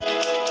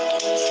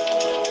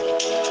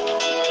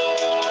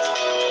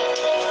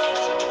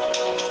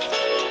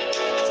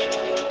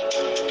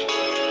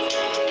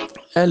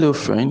Hello,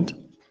 friend.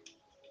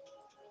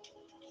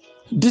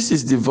 This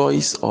is the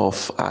voice of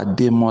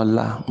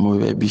Ademola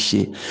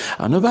Morebise,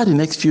 and over the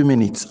next few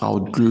minutes, I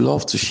would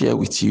love to share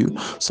with you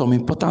some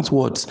important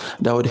words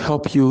that would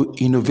help you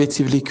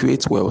innovatively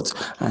create wealth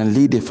and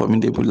lead a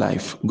formidable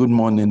life. Good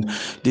morning.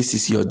 This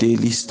is your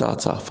daily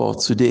starter for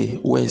today,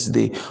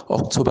 Wednesday,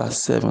 October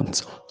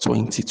 7th,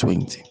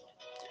 2020.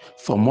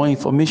 For more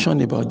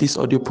information about this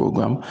audio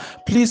program,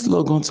 please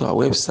log on to our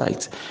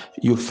website.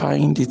 You'll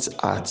find it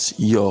at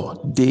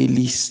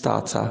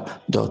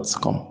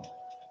yourdailystarter.com.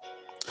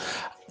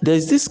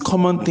 There's this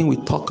common thing we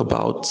talk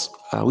about,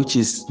 which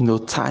is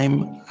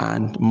time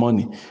and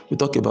money. We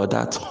talk about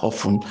that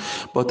often,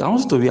 but I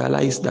want you to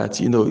realize that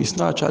it's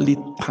not actually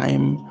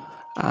time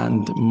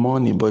and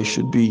money, but it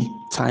should be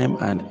time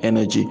and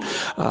energy,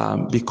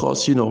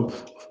 because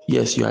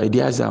yes, your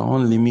ideas are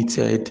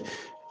unlimited,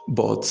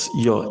 but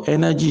your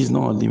energy is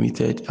not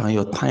unlimited and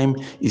your time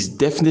is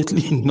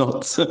definitely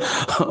not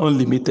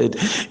unlimited.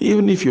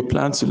 Even if you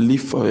plan to live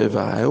forever,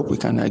 I hope we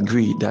can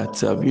agree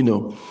that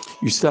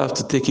you still have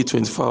to take it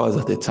 24 hours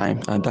at a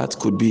time, and that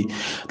could be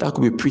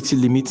pretty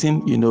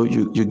limiting.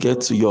 You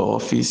get to your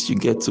office, you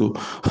get to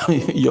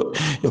your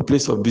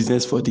place of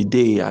business for the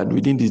day, and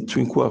within the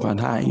twinkle of an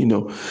eye,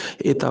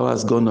 8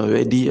 hours gone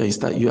already,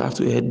 and you have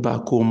to head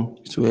back home,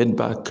 to head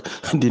back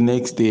the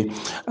next day,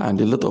 and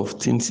a lot of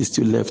things is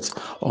still left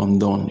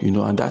undone,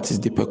 and that is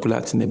the peculiar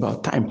thing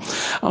about time.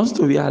 I want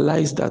to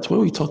realize that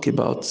when we talk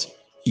about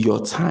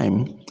your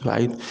time,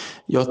 right?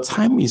 Your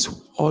time is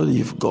all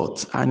you've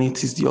got, and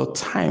it is your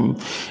time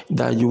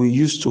that you will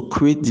use to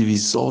create the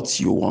results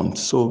you want.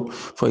 So,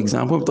 for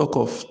example, we talk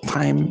of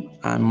time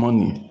and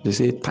money. They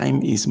say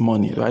time is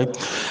money, right?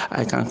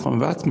 I can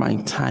convert my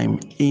time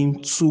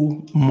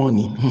into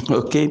money,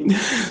 okay?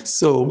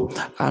 So,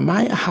 am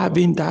I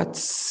having that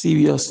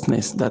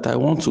seriousness that I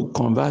want to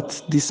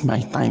convert this my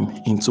time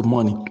into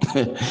money?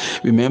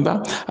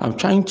 Remember, I'm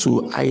trying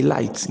to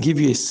highlight, give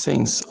you a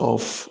sense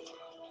of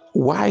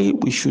why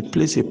we should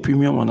place a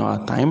premium on our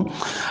time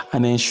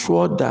and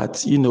ensure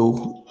that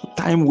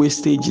time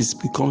wastage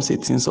becomes a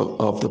thing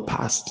of the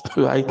past,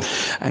 right?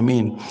 I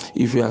mean,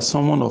 if you are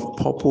someone of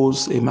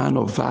purpose, a man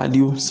of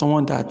value,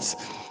 someone that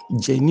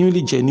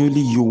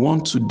genuinely you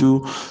want to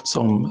do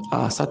some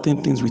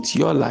certain things with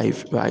your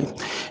life, right,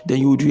 then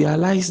you would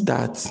realize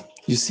that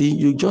you see,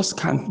 you just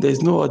can't,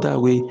 there's no other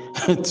way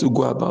to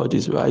go about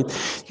this, right?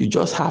 You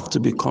just have to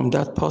become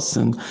that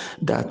person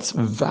that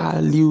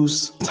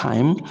values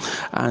time.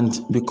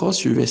 And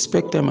because you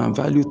respect them and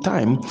value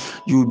time,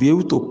 you'll be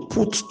able to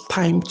put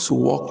time to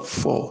work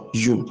for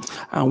you.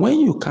 And when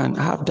you can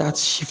have that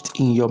shift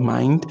in your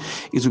mind,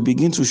 it will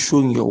begin to show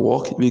in your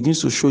work, it begins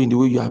to show in the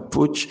way you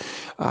approach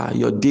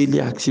your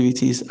daily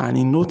activities. And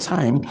in no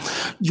time,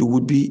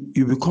 you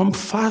become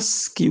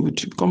fast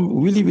skilled, you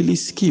become really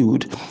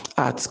skilled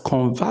at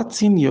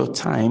converting your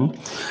time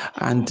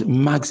and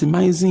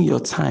maximizing your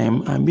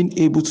time and being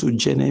able to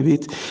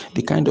generate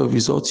the kind of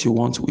results you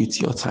want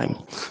with your time.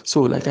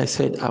 So like I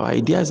said, our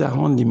ideas are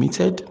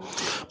unlimited,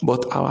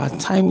 but our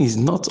time is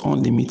not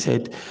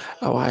unlimited.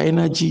 Our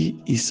energy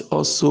is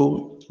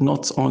also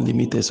not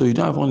unlimited. So you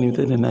don't have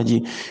unlimited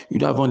energy, you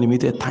don't have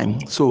unlimited time.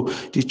 So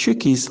the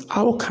trick is,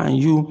 how can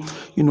you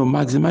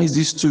maximize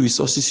these two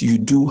resources you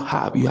do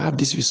have? You have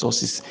these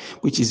resources,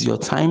 which is your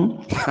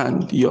time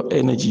and your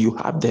energy. You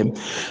have them.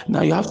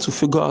 Now you have to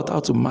figure out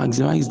how to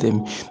maximize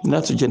them in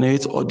order to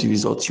generate all the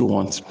results you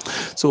want.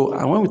 So,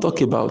 and when we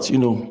talk about,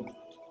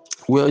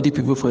 wealthy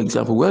people, for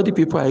example, wealthy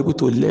people are able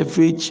to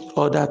leverage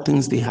other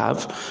things they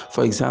have.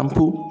 For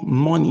example,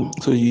 money.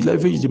 So you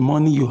leverage the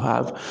money you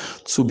have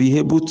to be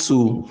able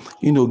to,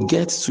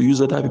 get to use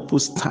other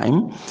people's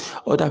time,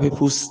 other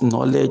people's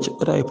knowledge,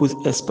 other people's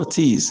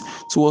expertise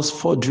towards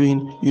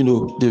furthering,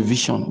 the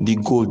vision, the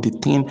goal, the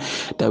thing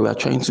that we are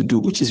trying to do,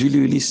 which is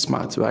really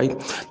smart, right?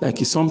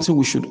 Like, it's something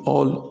we should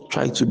all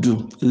try to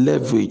do.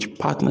 Leverage,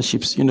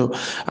 partnerships, these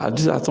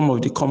are some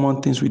of the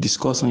common things we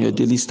discuss on your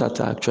daily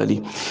starter,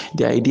 actually.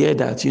 The idea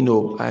that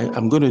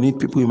I'm going to need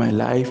people in my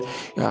life,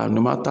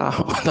 no matter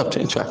what I'm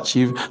trying to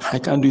achieve. I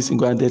can't do it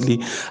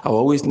single-handedly. I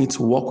always need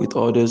to work with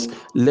others,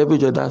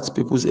 leverage other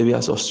people's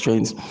areas of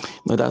strength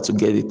in order to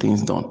get the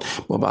things done.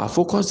 But our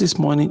focus this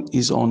morning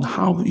is on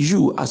how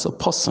you as a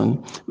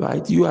person,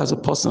 right? You as a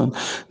person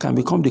can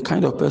become the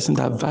kind of person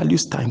that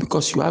values time,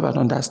 because you have an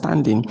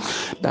understanding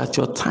that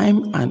your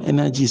time and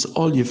energy is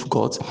all you've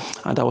got,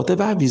 and that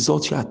whatever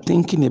result you are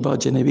thinking about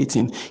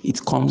generating,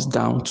 it comes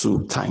down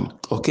to time.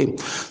 Okay,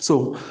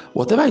 so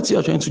whatever it is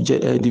you're trying to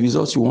the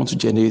results you want to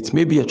generate,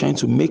 maybe you're trying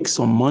to make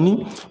some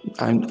money,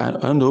 and I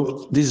don't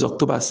know, this is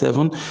October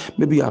 7,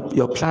 maybe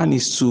your plan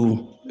is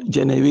to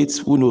generate,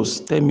 who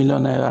knows, 10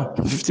 million naira,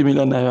 50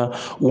 million naira,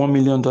 $1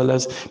 million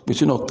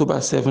between October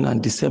 7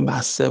 and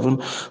December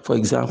 7, for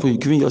example. You're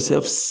giving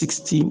yourself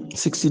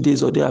 60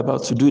 days or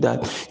thereabouts to do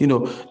that.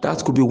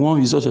 That could be one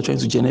result you're trying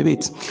to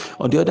generate.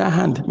 On the other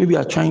hand, maybe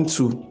you're trying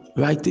to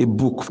write a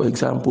book, for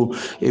example.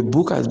 A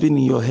book has been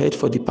in your head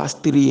for the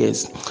past 3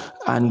 years,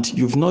 and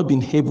you've not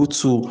been able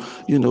to,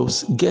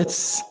 get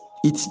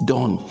it's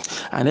done.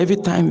 And every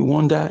time you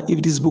wonder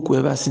if this book will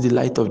ever see the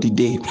light of the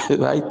day,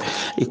 right?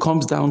 It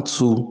comes down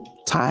to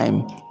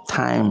time.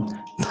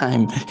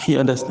 You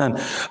understand?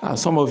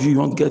 Some of you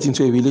want to get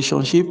into a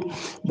relationship,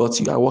 but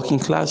you are working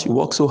class, you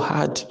work so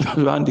hard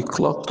around the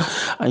clock,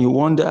 and you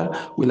wonder,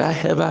 will I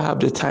ever have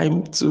the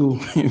time to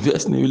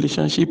invest in a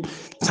relationship?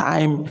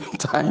 Time,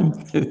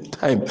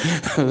 right?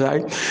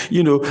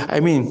 I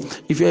mean,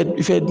 if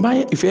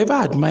you ever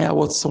admire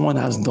what someone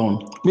has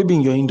done, maybe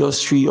in your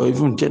industry or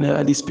even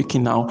generally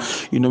speaking now,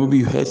 maybe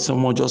you heard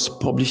someone just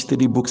publish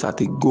 3 books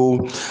at a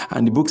go,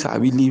 and the books are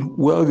really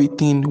well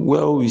written,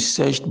 well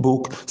researched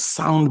book,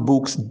 sound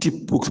books,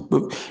 deep books,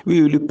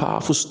 really, really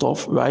powerful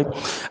stuff, right?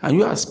 And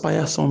you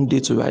aspire someday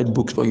to write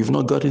books, but you've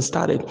not gotten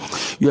started.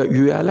 You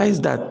realize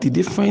that the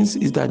difference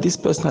is that this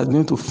person is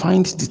going to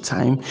find the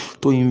time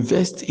to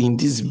invest in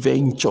this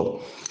venture,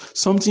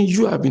 something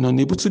you have been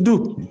unable to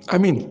do. I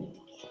mean,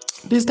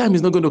 this time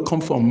is not going to come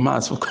from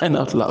Mars, for crying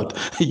out loud.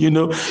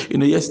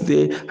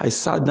 Yesterday I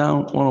sat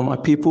down with one of my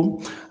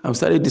people and we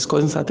started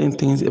discussing certain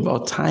things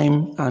about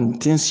time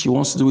and things she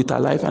wants to do with her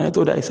life. And I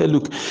told her, I said,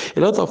 look,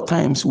 a lot of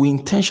times we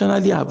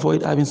intentionally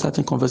avoid having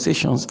certain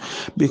conversations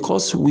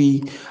because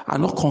we are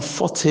not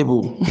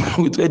comfortable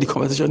with where the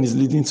conversation is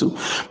leading to.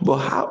 But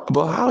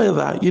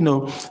however,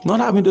 not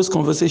having those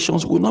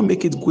conversations will not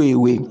make it go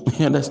away.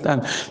 You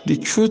understand? The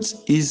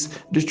truth is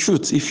the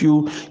truth. If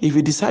you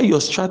decide your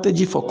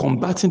strategy for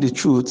combating the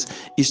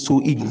truth is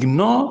to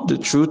ignore the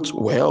truth,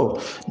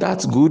 well,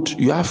 that's good.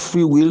 You have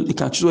free will. You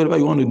can choose whatever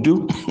you want to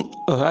do.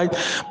 All right.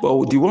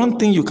 But the one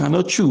thing you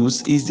cannot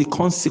choose is the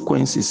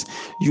consequences.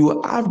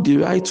 You have the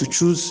right to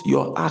choose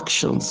your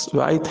actions,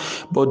 right?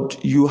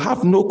 But you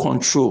have no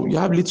control. You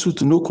have little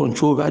to no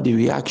control over the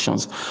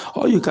reactions.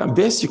 All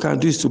best you can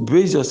do is to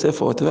brace yourself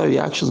for whatever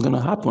reaction is going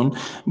to happen.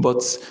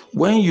 But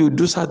when you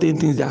do certain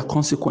things, there are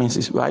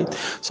consequences, right?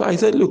 So I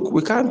said, look,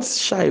 we can't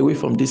shy away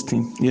from this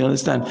thing. You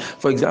understand?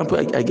 For example,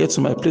 I get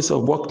to my place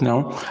of work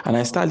now and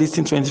I start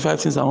listing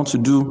 25 things I want to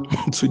do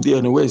today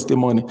on a Wednesday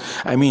morning.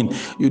 I mean,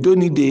 you don't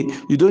need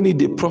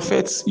the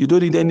prophets, you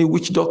don't need any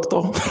witch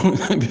doctor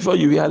before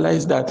you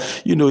realize that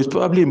it's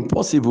probably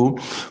impossible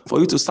for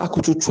you to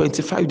circle through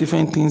 25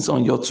 different things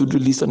on your to-do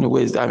list on a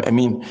Wednesday. I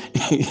mean,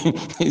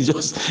 it's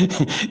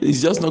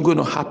just not going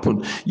to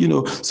happen.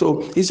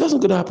 So it's just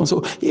not going to happen.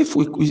 So if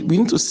we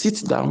need to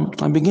sit down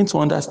and begin to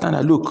understand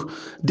that, look,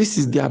 this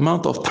is the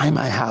amount of time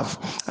I have,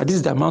 and this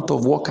is the amount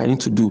of work I need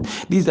to do,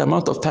 this is the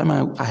amount of time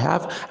I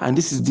have, and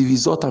this is the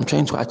result I'm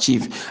trying to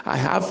achieve. I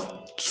have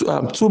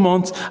 2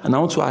 months and I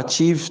want to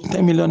achieve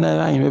 10 million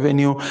naira in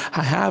revenue.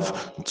 I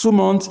have 2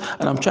 months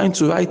and I'm trying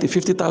to write a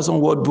 50,000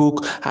 word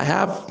book. I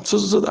have so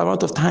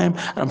amount of time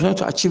and I'm trying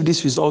to achieve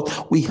this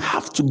result. We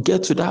have to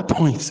get to that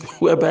point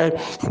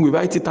whereby we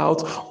write it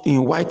out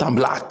in white and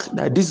black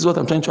that this is what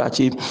I'm trying to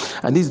achieve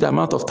and this is the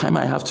amount of time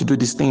I have to do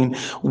this thing.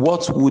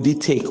 What would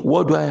it take?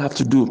 What do I have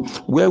to do?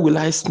 Where will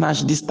I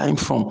snatch this time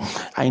from?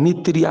 I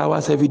need 3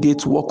 hours every day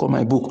to work on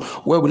my book.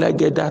 Where will I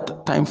get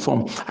that time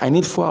from? I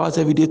need 4 hours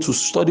every day to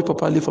study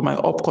properly for my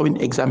upcoming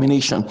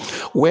examination.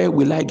 Where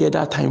will I get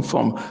that time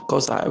from?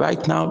 Because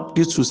right now,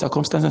 due to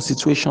circumstances and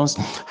situations,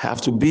 I have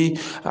to be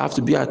at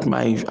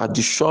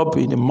the shop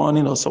in the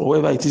morning or so,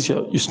 wherever it is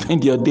you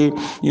spend your day,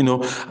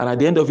 and at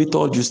the end of it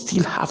all, you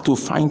still have to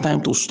find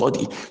time to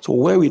study. So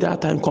where will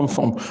that time come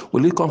from?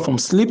 Will it come from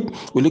sleep?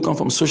 Will it come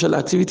from social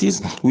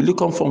activities? Will it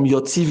come from your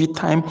TV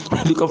time?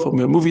 Will it come from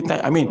your movie time?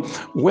 I mean,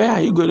 where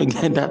are you going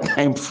to get that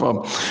time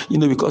from?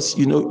 Because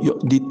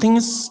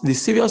the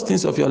serious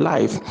things of your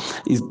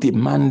life is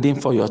demanding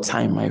for your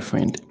time, my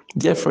friend.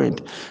 Dear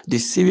friend, the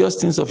serious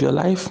things of your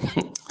life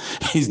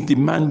is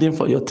demanding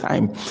for your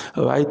time.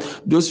 All right,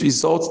 those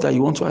results that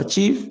you want to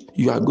achieve,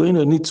 you are going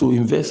to need to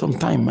invest some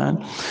time,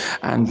 man.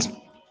 And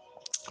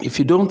if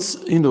you don't,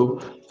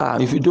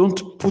 if you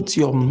don't put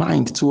your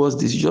mind towards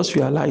this, just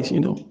realize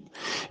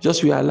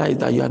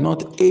that you are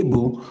not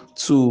able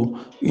to,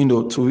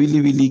 to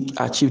really, really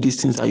achieve these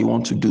things that you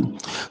want to do.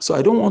 So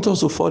I don't want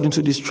us to fall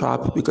into this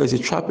trap, because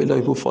it's a trap a lot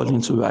of people fall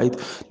into, right?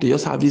 They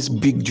just have these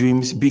big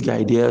dreams, big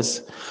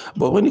ideas.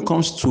 But when it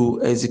comes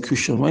to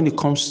execution, when it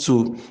comes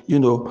to,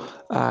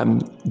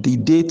 the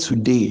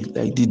day-to-day,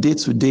 like the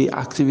day-to-day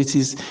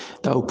activities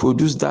that will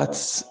produce that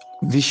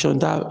vision,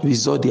 that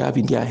result they have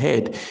in their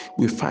head,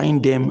 we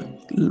find them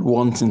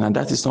wanting, and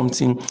that is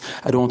something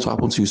I don't want to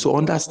happen to you. So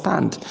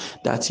understand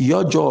that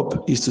your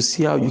job is to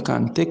see how you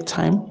can take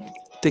time,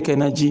 take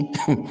energy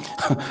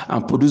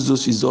and produce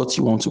those results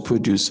you want to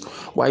produce.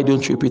 Why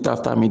don't you repeat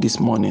after me this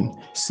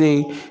morning?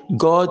 Say,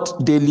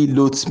 God daily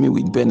loads me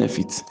with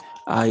benefits.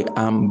 I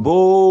am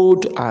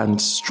bold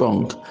and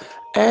strong.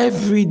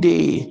 Every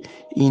day,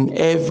 in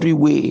every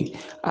way,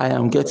 I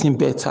am getting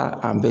better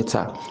and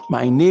better.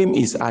 My name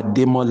is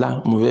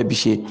Ademola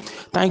Murebishe.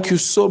 Thank you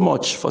so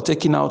much for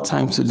taking out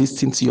time to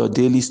listen to your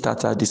daily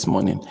starter this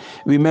morning.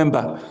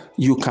 Remember,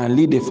 you can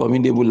lead a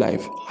formidable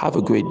life. Have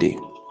a great day.